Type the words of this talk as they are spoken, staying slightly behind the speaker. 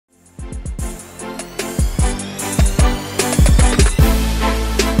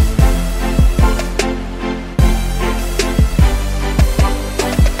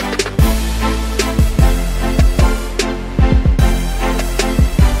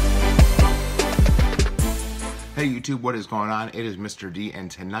Hey YouTube, what is going on? It is Mr. D, and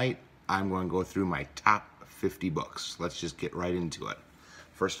tonight I'm going to go through my top 50 books. Let's just get right into it.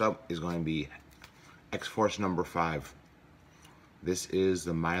 First up is going to be X-Force number 5. This is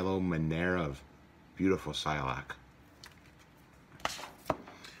the Milo Manara, beautiful Psylocke.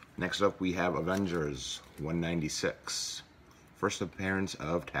 Next up we have Avengers 196, first appearance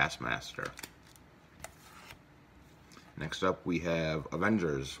of Taskmaster. Next up we have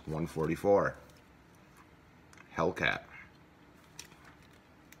Avengers 144, Hellcat.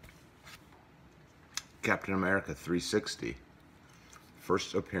 Captain America 360,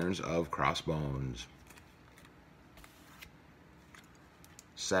 first appearance of Crossbones.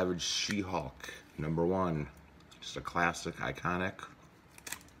 Savage She-Hulk number 1, just a classic, iconic.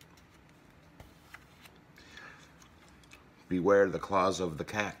 Beware the Claws of the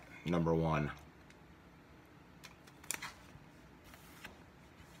Cat number 1.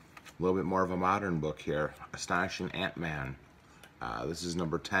 A little bit more of a modern book here, Astonishing Ant-Man. This is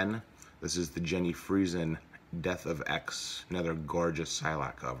number 10. This is the Jenny Friesen Death of X, another gorgeous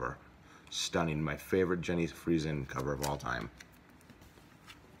Psylocke cover. Stunning, my favorite Jenny Friesen cover of all time.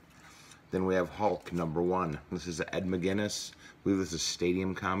 Then we have Hulk number 1. This is Ed McGuinness. I believe this is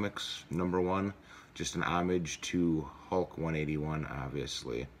Stadium Comics number 1. Just an homage to Hulk 181,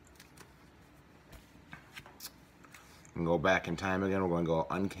 obviously. And go back in time again. We're going to go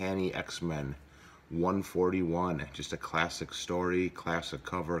Uncanny X-Men 141. Just a classic story, classic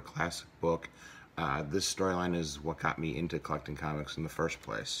cover, classic book. This storyline is what got me into collecting comics in the first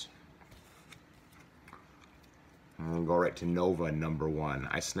place. And we'll go right to Nova number 1.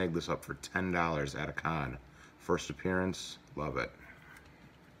 I snagged this up for $10 at a con. First appearance, love it.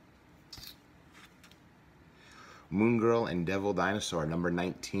 Moon Girl and Devil Dinosaur number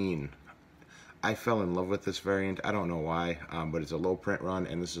 19. I fell in love with this variant. I don't know why, but it's a low print run,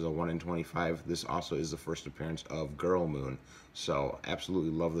 and this is a 1 in 25. This also is the first appearance of Girl Moon. So, absolutely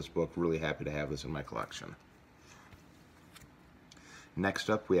love this book. Really happy to have this in my collection.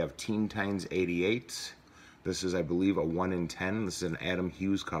 Next up, we have Teen Titans 88. This is, I believe, a 1 in 10. This is an Adam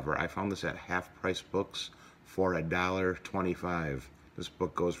Hughes cover. I found this at Half Price Books for $1.25. This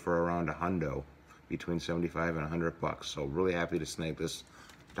book goes for around a hundo, between 75 and 100 bucks. So, really happy to snag this.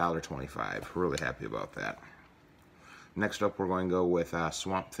 $1.25. Really happy about that. Next up, we're going to go with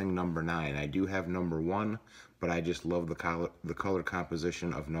Swamp Thing number 9. I do have number 1, but I just love the color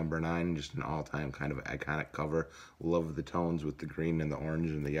composition of number 9. Just an all-time kind of iconic cover. Love the tones with the green and the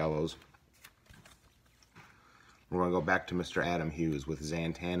orange and the yellows. We're going to go back to Mr. Adam Hughes with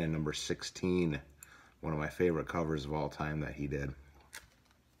Zatanna number 16. One of my favorite covers of all time that he did.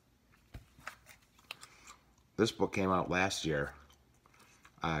 This book came out last year.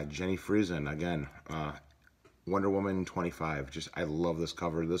 Jenny Friesen, again, Wonder Woman 25. Just, I love this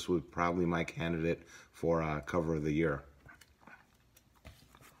cover. This was probably my candidate for cover of the year.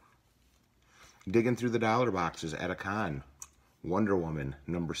 Digging through the dollar boxes at a con. Wonder Woman,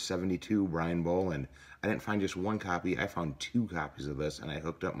 number 72, Brian Boland. I didn't find just one copy. I found 2 copies of this, and I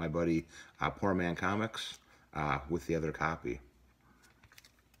hooked up my buddy, Poor Man Comics, with the other copy.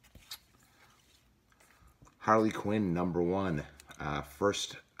 Harley Quinn, number 1.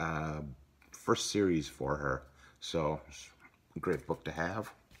 First series for her, so great book to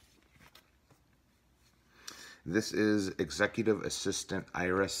have. This is Executive Assistant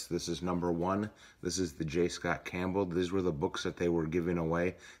Iris. This is number 1. This is the J. Scott Campbell. These were the books that they were giving away.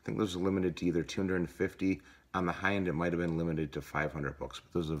 I think this was limited to either 250. On the high end, it might have been limited to 500 books,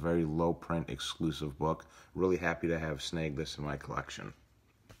 but this was a very low print exclusive book. Really happy to have snagged this in my collection.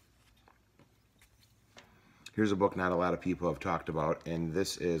 Here's a book not a lot of people have talked about, and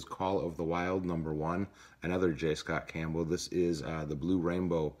this is Call of the Wild number 1, another J. Scott Campbell. This is the Blue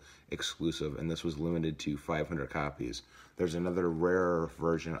Rainbow exclusive, and this was limited to 500 copies. There's another rarer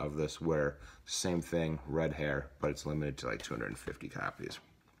version of this where, same thing, red hair, but it's limited to like 250 copies.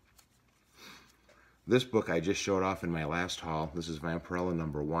 This book I just showed off in my last haul. This is Vampirella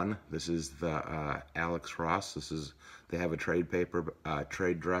number 1. This is the Alex Ross. They have a trade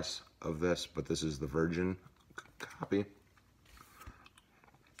dress of this, but this is the Virgin copy.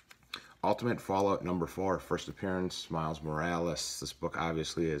 Ultimate Fallout number 4, first appearance, Miles Morales. This book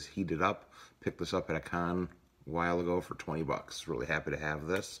obviously is heated up. Picked this up at a con a while ago for 20 bucks. Really happy to have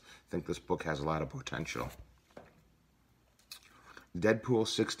this. I think this book has a lot of potential. Deadpool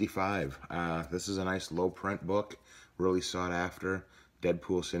 65. This is a nice low print book, really sought after.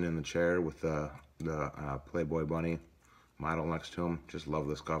 Deadpool sitting in the chair with the Playboy bunny model next to him. Just love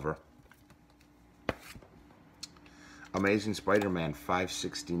this cover. Amazing Spider-Man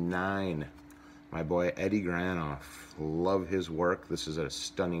 569. My boy Eddie Granoff. Love his work. This is a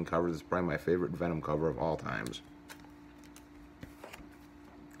stunning cover. This is probably my favorite Venom cover of all times.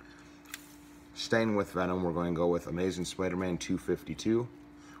 Staying with Venom, we're going to go with Amazing Spider-Man 252.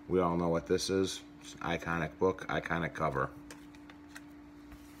 We all know what this is. It's an iconic book, iconic cover.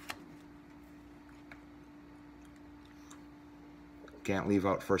 Can't leave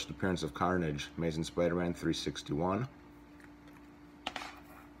out first appearance of Carnage, Amazing Spider-Man 361.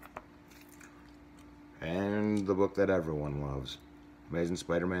 And the book that everyone loves, Amazing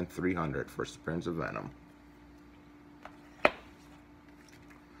Spider-Man 300, first appearance of Venom.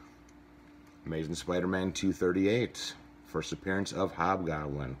 Amazing Spider-Man 238, first appearance of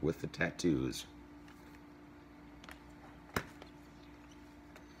Hobgoblin with the tattoos.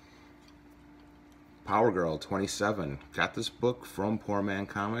 Power Girl 27, got this book from Poor Man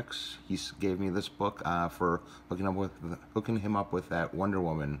Comics. He gave me this book for hooking him up with that Wonder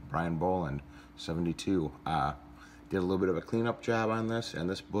Woman, Brian Boland, 72. Did a little bit of a cleanup job on this, and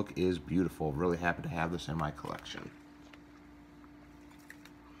this book is beautiful. Really happy to have this in my collection.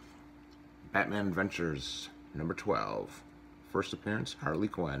 Batman Adventures, number 12. First appearance, Harley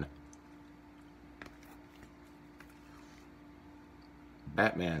Quinn.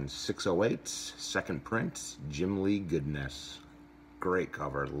 Batman 608, second print, Jim Lee Goodness. Great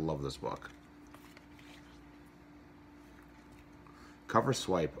cover, love this book. Cover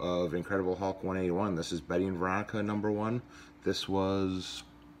swipe of Incredible Hulk 181. This is Betty and Veronica number 1. This was,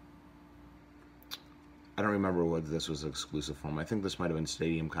 I don't remember what this was exclusive from. I think this might have been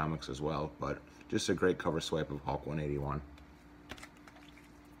Stadium Comics as well, but just a great cover swipe of Hulk 181.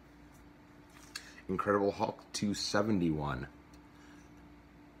 Incredible Hulk 271.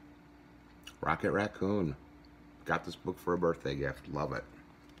 Rocket Raccoon. Got this book for a birthday gift. Love it.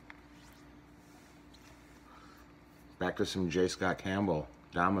 Back to some J. Scott Campbell.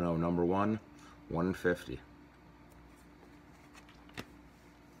 Domino number 1, 150.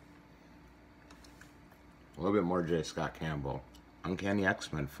 A little bit more J. Scott Campbell. Uncanny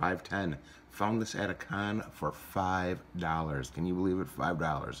X-Men 510. Found this at a con for $5. Can you believe it?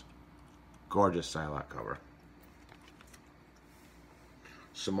 $5. Gorgeous Psylocke cover.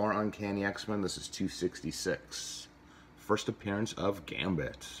 Some more Uncanny X-Men. This is 266. First appearance of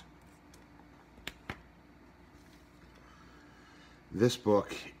Gambit. This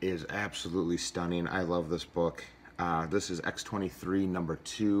book is absolutely stunning. I love this book. This is X-23 number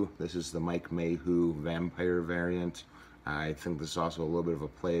 2. This is the Mike Mayhew vampire variant. I think this is also a little bit of a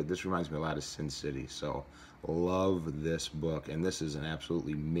play. This reminds me a lot of Sin City, so love this book. And this is an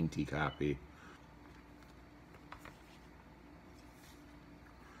absolutely minty copy.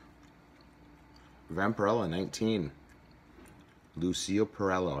 Vampirella 19. Lucio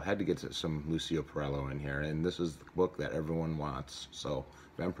Perello. Had to get some Lucio Perello in here, and this is the book that everyone wants. So,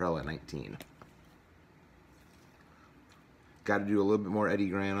 Vampirella 19. Got to do a little bit more Eddie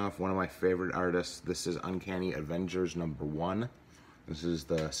Granoff, one of my favorite artists. This is Uncanny Avengers number 1. This is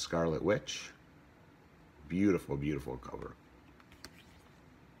the Scarlet Witch. Beautiful, beautiful cover.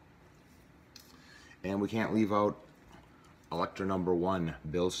 And we can't leave out Elektra number 1,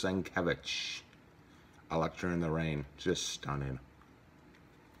 Bill Sienkiewicz. Elektra in the Rain, just stunning.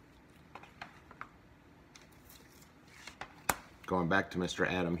 Going back to Mr.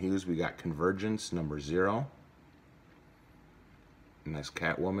 Adam Hughes, we got Convergence number 0. Nice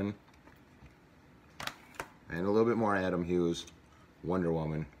Catwoman. And a little bit more Adam Hughes, Wonder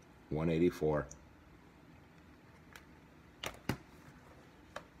Woman 184.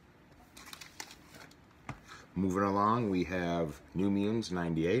 Moving along, we have New Mutants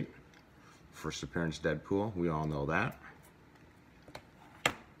 98. First appearance Deadpool, we all know that.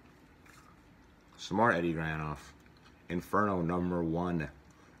 Some more Eddie Granoff. Inferno number 1.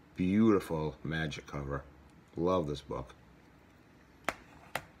 Beautiful Magic cover. Love this book.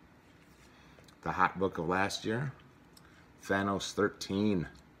 The hot book of last year. Thanos 13.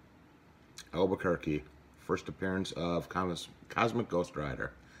 Albuquerque. First appearance of Cosmic Ghost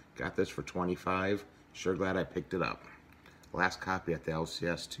Rider. Got this for $25. Sure glad I picked it up. Last copy at the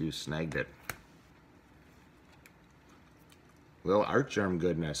LCS2, snagged it. Little Artgerm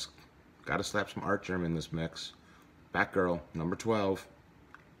goodness. Gotta slap some Artgerm in this mix. Batgirl, number 12.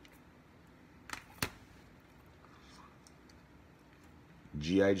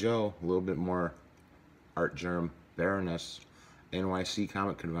 G.I. Joe, a little bit more Artgerm. Baroness, NYC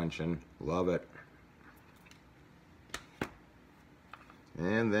Comic Convention, love it.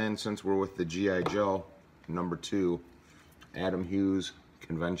 And then since we're with the G.I. Joe, number 2, Adam Hughes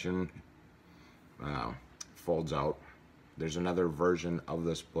Convention, folds out. There's another version of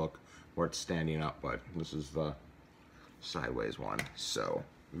this book where it's standing up, but this is the sideways one. So,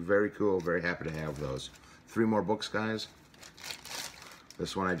 Very cool. Very happy to have those. 3 more books, guys.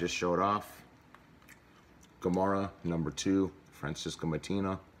 This one I just showed off. Gomorrah, number 2, Francisco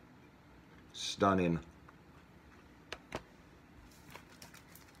Mattina. Stunning.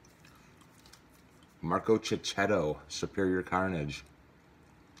 Marco Checchetto, Superior Carnage.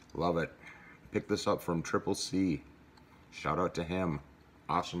 Love it. Picked this up from Triple C. Shout out to him.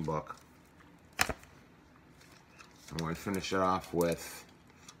 Awesome book. I'm going to finish it off with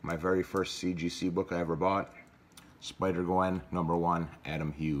my very first CGC book I ever bought. Spider-Gwen, number 1,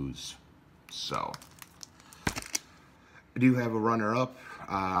 Adam Hughes. So, I do have a runner-up.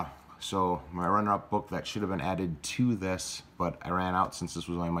 So my runner-up book that should have been added to this, but I ran out since this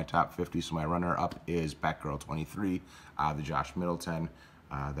was only my top 50, so my runner-up is Batgirl 23, the Josh Middleton,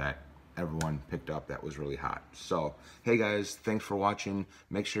 that everyone picked up that was really hot. So, hey guys, thanks for watching.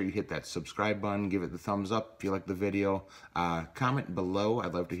 Make sure you hit that subscribe button, give it the thumbs up if you like the video. Comment below.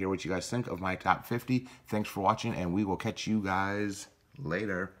 I'd love to hear what you guys think of my top 50. Thanks for watching, and we will catch you guys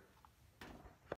later.